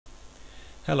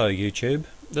Hello YouTube,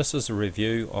 this is a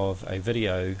review of a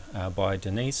video by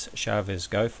Denise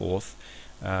Chavez-Goforth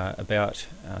about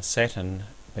Saturn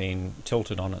being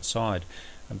tilted on its side.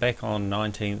 Back on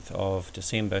 19th of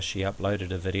December she uploaded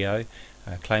a video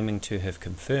claiming to have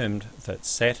confirmed that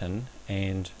Saturn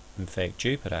and in fact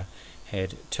Jupiter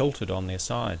had tilted on their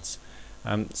sides.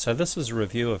 So this is a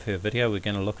review of her video. We're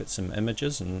going to look at some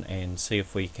images and see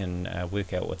if we can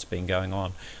work out what's been going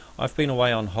on. I've been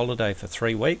away on holiday for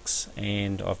 3 weeks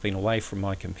and I've been away from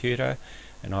my computer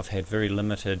and I've had very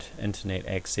limited internet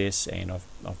access, and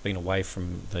I've been away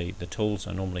from the tools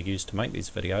I normally use to make these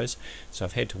videos, so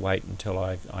I've had to wait until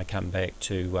I come back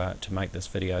to make this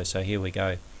video. So here we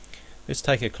go. Let's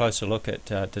take a closer look at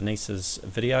Denise's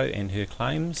video and her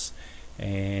claims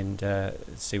and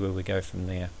see where we go from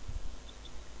there.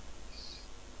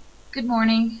 Good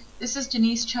morning, this is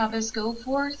Denise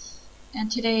Chavez-Goforth, and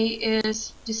today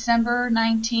is December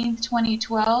 19th,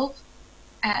 2012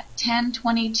 at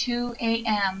 10:22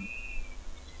 a.m.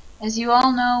 As you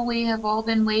all know, we have all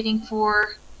been waiting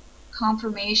for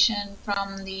confirmation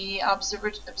from the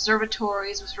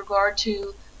observatories with regard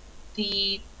to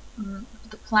the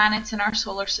planets in our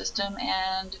solar system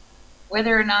and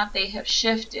whether or not they have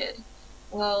shifted.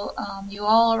 Well, you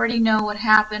all already know what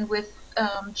happened with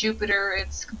Jupiter.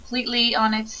 It's completely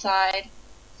on its side,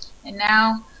 and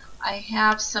now I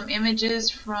have some images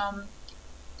from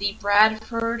the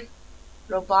Bradford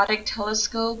robotic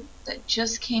telescope that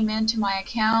just came into my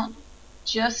account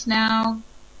just now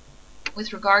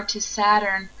with regard to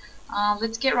Saturn.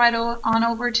 Let's get right on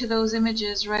over to those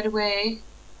images right away.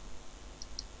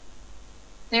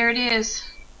 There it is.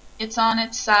 It's on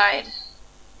its side.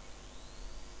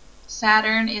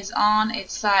 Saturn is on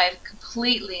its side,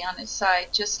 completely on its side,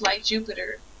 just like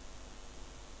Jupiter.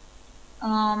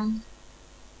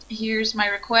 Here's my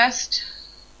request.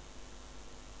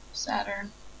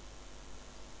 Saturn.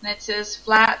 And it says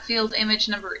flat field image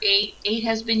number 8. 8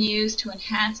 has been used to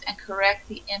enhance and correct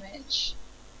the image.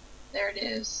 There it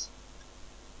is.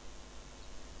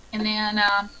 And then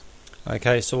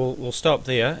Okay, so we'll stop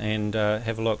there and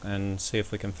have a look and see if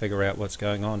we can figure out what's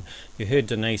going on. You heard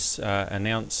Denise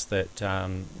announce that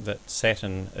that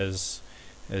Saturn is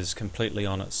completely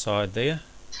on its side there.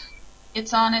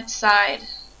 It's on its side.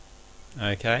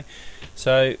 Okay,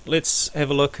 so let's have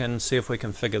a look and see if we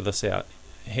can figure this out.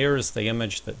 Here is the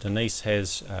image that Denise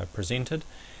has presented,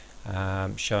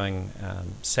 showing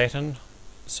Saturn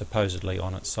supposedly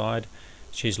on its side.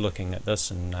 She's looking at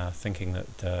this and thinking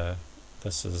that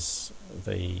this is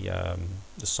the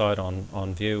side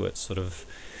on view. It's sort of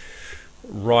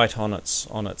right on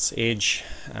its edge,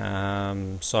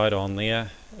 side on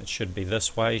there. It should be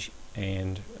this way,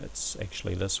 and it's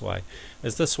actually this way.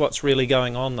 Is this what's really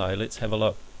going on though? Let's have a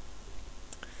look.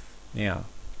 Now,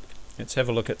 let's have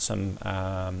a look at some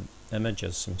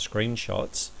images, some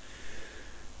screenshots.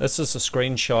 This is a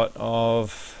screenshot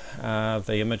of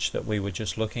the image that we were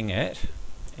just looking at,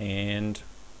 and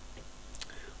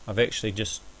I've actually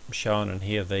just shown in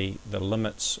here the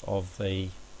limits of the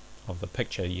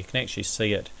picture. You can actually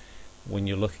see it when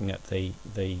you're looking at the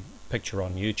picture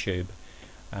on YouTube.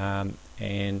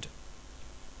 And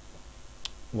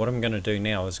what I'm going to do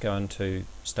now is go into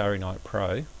Starry Night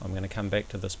Pro. I'm going to come back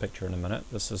to this picture in a minute.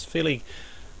 This is fairly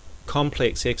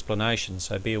complex explanation,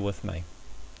 so bear with me.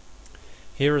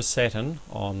 Here is Saturn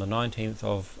on the 19th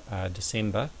of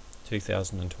December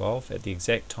 2012 at the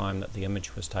exact time that the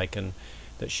image was taken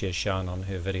that she has shown on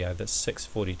her video. That's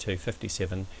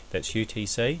 6:42:57. That's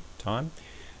UTC time.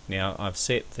 Now I've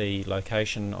set the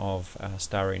location of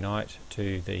Starry Night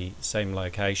to the same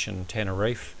location,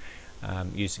 Tenerife,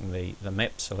 using the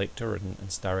map selector in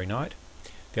Starry Night.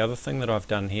 The other thing that I've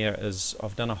done here is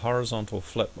I've done a horizontal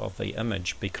flip of the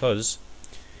image, because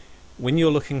when you're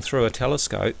looking through a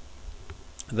telescope,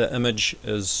 the image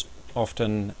is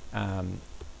often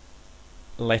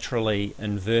laterally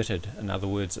inverted. In other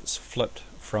words, it's flipped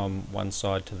from one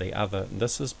side to the other. And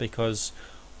this is because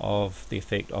of the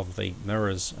effect of the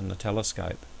mirrors in the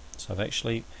telescope. So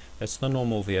that's the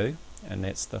normal view, and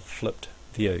that's the flipped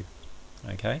view.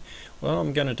 Okay, what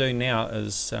I'm going to do now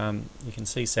is you can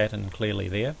see Saturn clearly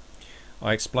there.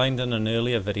 I explained in an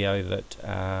earlier video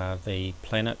that the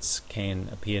planets can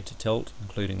appear to tilt,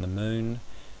 including the Moon,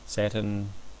 Saturn,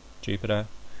 Jupiter.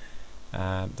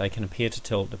 They can appear to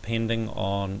tilt depending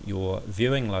on your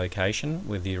viewing location,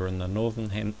 whether you're in the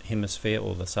northern hemisphere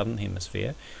or the southern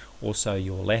hemisphere, also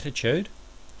your latitude,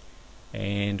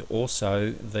 and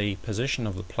also the position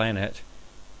of the planet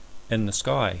in the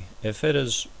sky. If it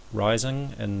is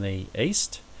rising in the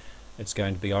east, it's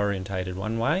going to be orientated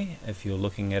one way. If you're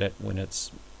looking at it when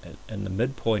it's in the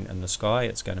midpoint in the sky,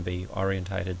 it's going to be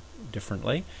orientated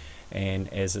differently,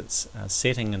 and as it's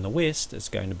setting in the west, it's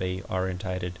going to be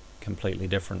orientated completely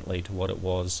differently to what it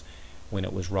was when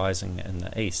it was rising in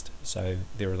the east. So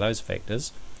there are those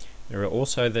factors. There are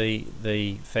also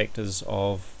the factors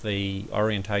of the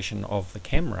orientation of the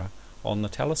camera on the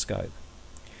telescope.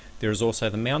 There is also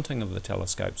the mounting of the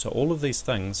telescope. So all of these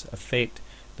things affect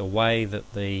the way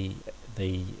that the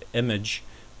image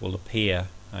will appear.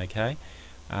 Okay,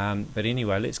 but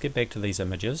anyway, let's get back to these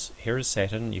images. Here is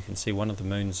Saturn. You can see one of the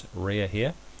moon's rear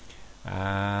here,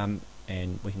 and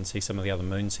we can see some of the other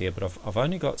moons here, but I've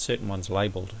only got certain ones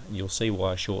labelled, and you'll see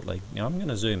why shortly. Now I'm going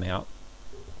to zoom out.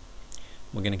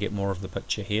 We're going to get more of the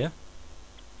picture here.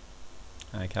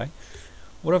 Okay,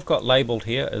 what I've got labelled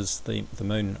here is the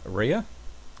moon Rhea,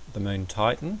 the moon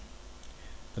Titan,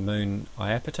 the moon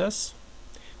Iapetus.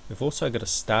 We've also got a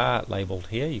star labelled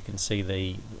here. You can see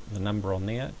the number on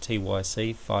there,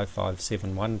 TYC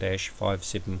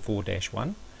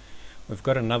 5571-574-1. We've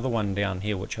got another one down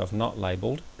here which I've not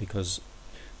labelled because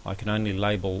I can only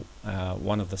label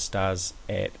one of the stars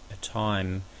at a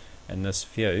time in this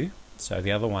view. So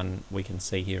the other one we can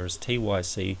see here is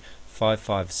TYC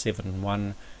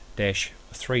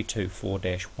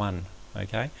 5571-324-1.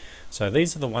 Okay, so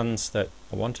these are the ones that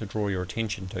I want to draw your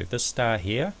attention to. This star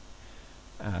here,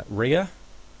 Rhea,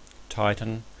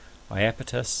 Titan,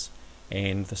 Iapetus,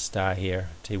 and the star here,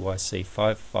 TYC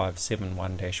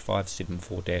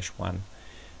 5571-574-1.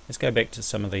 Let's go back to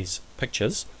some of these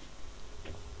pictures.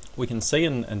 We can see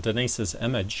in Denise's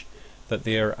image that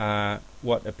there are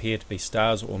what appear to be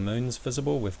stars or moons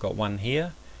visible. We've got one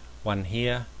here, one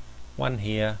here, one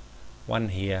here, one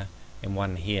here, and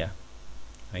one here.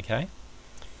 Okay.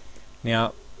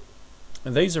 Now,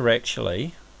 these are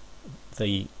actually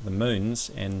the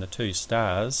moons and the two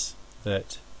stars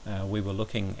that we were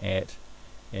looking at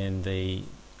in the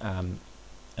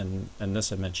in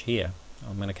this image here.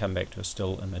 I'm going to come back to a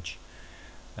still image.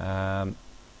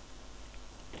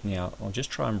 Now I'll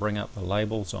just try and bring up the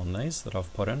labels on these that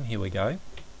I've put in. Here we go.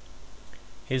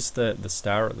 Here's the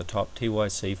star at the top,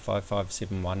 TYC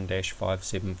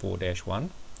 5571-574-1.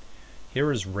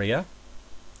 Here is Rhea,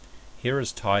 here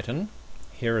is Titan,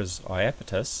 here is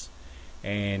Iapetus,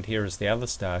 and here is the other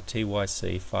star,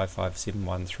 TYC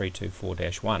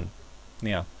 5571324-1.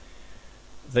 Now,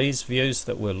 these views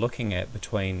that we're looking at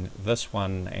between this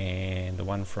one and the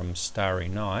one from Starry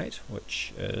Night,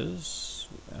 which is,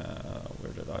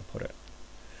 where did I put it?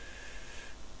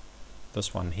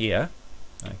 This one here.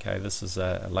 Okay, this is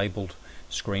a labelled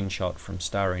screenshot from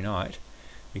Starry Night.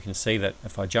 You can see that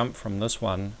if I jump from this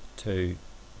one to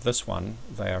this one,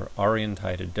 they are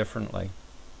orientated differently.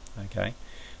 Okay,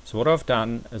 so what I've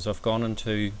done is I've gone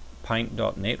into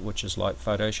paint.net, which is like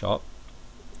Photoshop,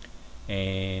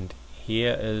 and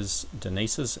here is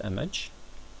Denise's image.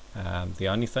 The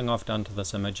only thing I've done to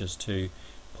this image is to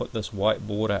put this white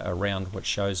border around which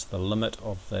shows the limit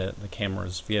of the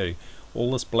camera's view.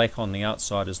 All this black on the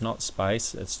outside is not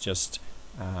space, it's just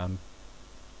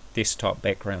desktop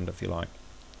background, if you like.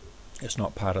 It's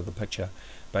not part of the picture,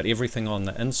 but everything on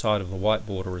the inside of the white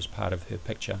border is part of her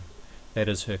picture. That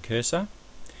is her cursor,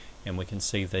 and we can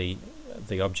see the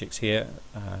objects here,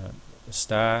 a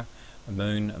star, a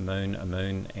moon, a moon, a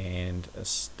moon, and a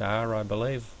star, I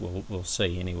believe. We'll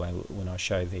see anyway when I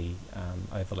show the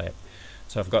overlap.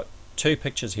 So I've got two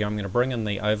pictures here. I'm going to bring in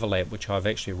the overlap, which I've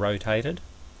actually rotated.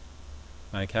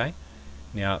 Okay,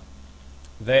 now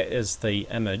that is the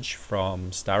image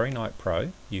from Starry Night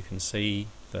Pro. You can see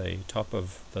the top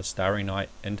of the Starry Night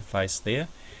interface there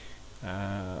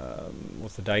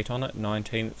with the date on it,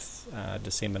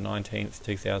 December 19th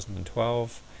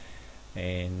 2012,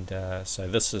 and so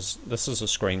this is a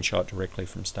screenshot directly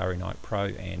from Starry Night Pro,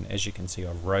 and as you can see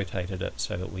I've rotated it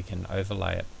so that we can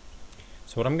overlay it.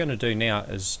 So what I'm going to do now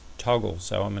is toggle,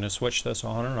 so I'm going to switch this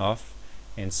on and off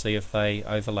and see if they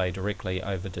overlay directly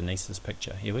over Denise's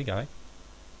picture. Here we go.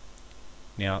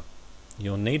 Now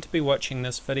you'll need to be watching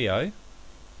this video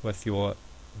with your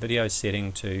video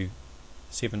setting to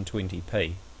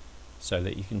 720p so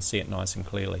that you can see it nice and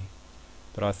clearly,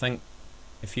 but I think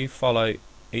if you follow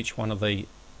each one of the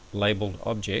labeled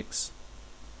objects,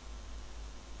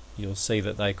 you'll see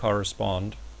that they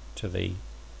correspond to the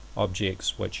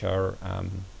objects which are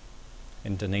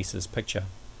in Denise's picture.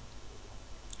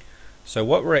 So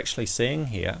what we're actually seeing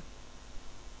here,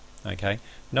 okay,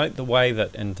 note the way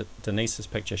that in Denise's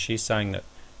picture she's saying that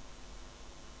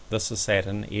this is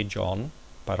Saturn edge on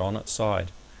but on its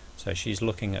side, so she's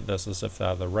looking at this as if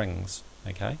they're the rings.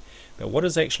 Okay, but what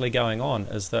is actually going on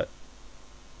is that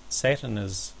Saturn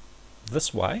is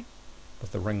this way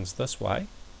with the rings this way,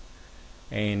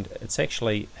 and it's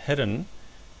actually hidden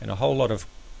in a whole lot of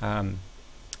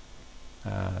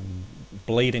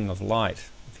bleeding of light,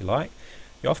 if you like.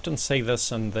 You often see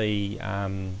this in the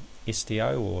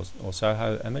STO or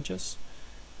SOHO images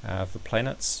of the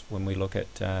planets when we look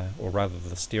at, or rather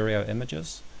the stereo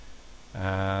images.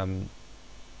 You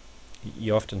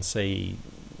often see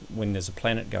when there's a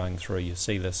planet going through, you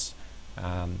see this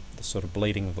the sort of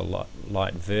bleeding of the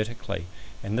light vertically,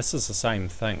 and this is the same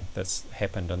thing that's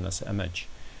happened in this image.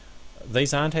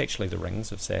 These aren't actually the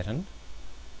rings of Saturn.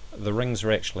 The rings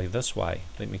are actually this way.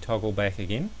 Let me toggle back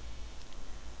again.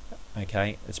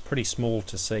 Okay, it's pretty small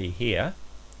to see here,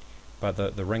 but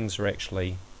the rings are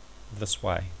actually this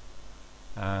way.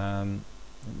 Let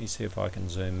me see if I can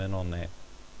zoom in on that.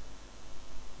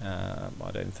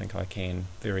 I don't think I can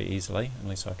very easily,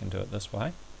 unless I can do it this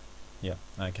way. Yeah,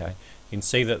 okay. You can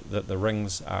see that the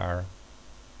rings are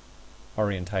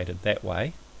orientated that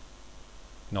way,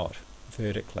 not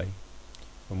vertically,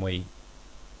 when we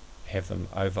have them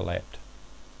overlapped.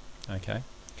 Okay,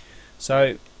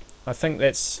 so I think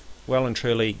that's well and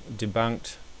truly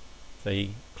debunked the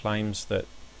claims that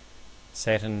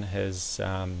Saturn has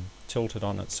tilted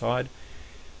on its side.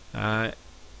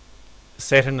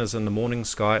 Saturn is in the morning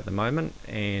sky at the moment,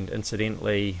 and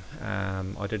incidentally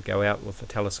I did go out with the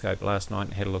telescope last night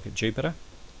and had a look at Jupiter.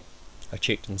 I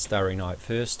checked in Starry Night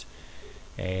first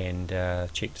and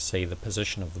checked to see the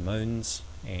position of the moons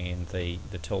and the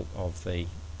tilt of the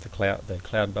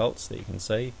cloud belts that you can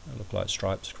see. They look like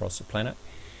stripes across the planet.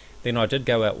 Then I did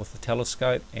go out with the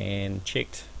telescope and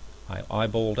checked. I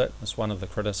eyeballed it. It's one of the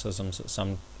criticisms that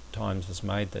sometimes is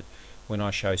made, that when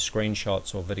I show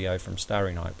screenshots or video from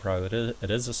Starry Night Pro, it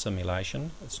is a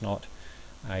simulation. It's not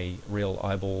a real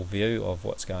eyeball view of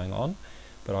what's going on.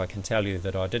 But I can tell you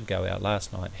that I did go out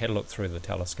last night, had a look through the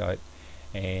telescope,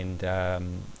 and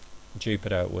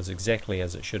Jupiter was exactly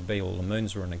as it should be. All the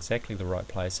moons were in exactly the right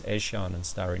place as shown in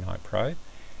Starry Night Pro,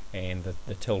 and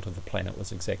the tilt of the planet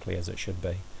was exactly as it should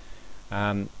be.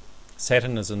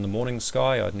 Saturn is in the morning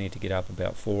sky. I'd need to get up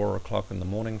about 4 o'clock in the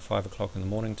morning, 5 o'clock in the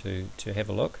morning to have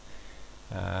a look.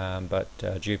 But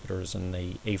Jupiter is in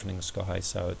the evening sky,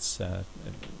 so it's a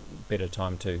better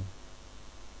time to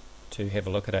have a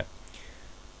look at it.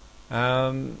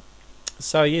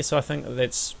 So yes, I think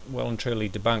that's well and truly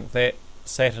debunked that.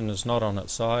 Saturn is not on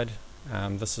its side.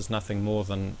 This is nothing more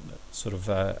than sort of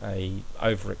a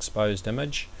overexposed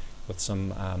image with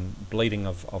some bleeding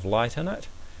of light in it.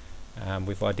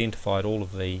 We've identified all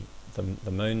of the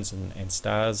moons and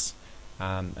stars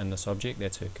in this object.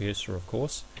 That's her cursor, of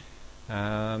course.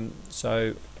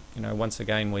 So, you know, once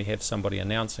again we have somebody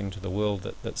announcing to the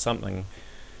world that something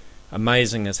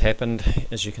amazing has happened.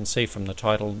 As you can see from the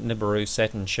title, Nibiru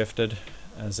Saturn shifted.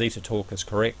 Zeta Talk is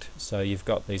correct. So you've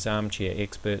got these armchair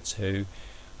experts who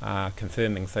are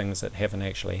confirming things that haven't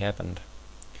actually happened.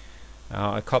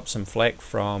 I copped some flack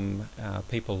from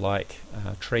people like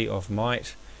Tree of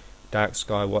Might, Dark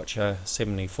Sky Watcher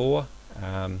 74.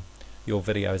 Your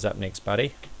video is up next,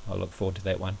 buddy. I look forward to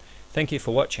that one. Thank you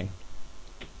for watching.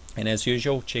 And as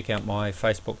usual, check out my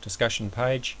Facebook discussion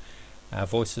page,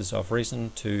 Voices of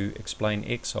Reason to Explain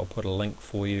X. I'll put a link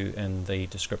for you in the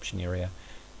description area.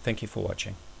 Thank you for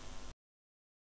watching.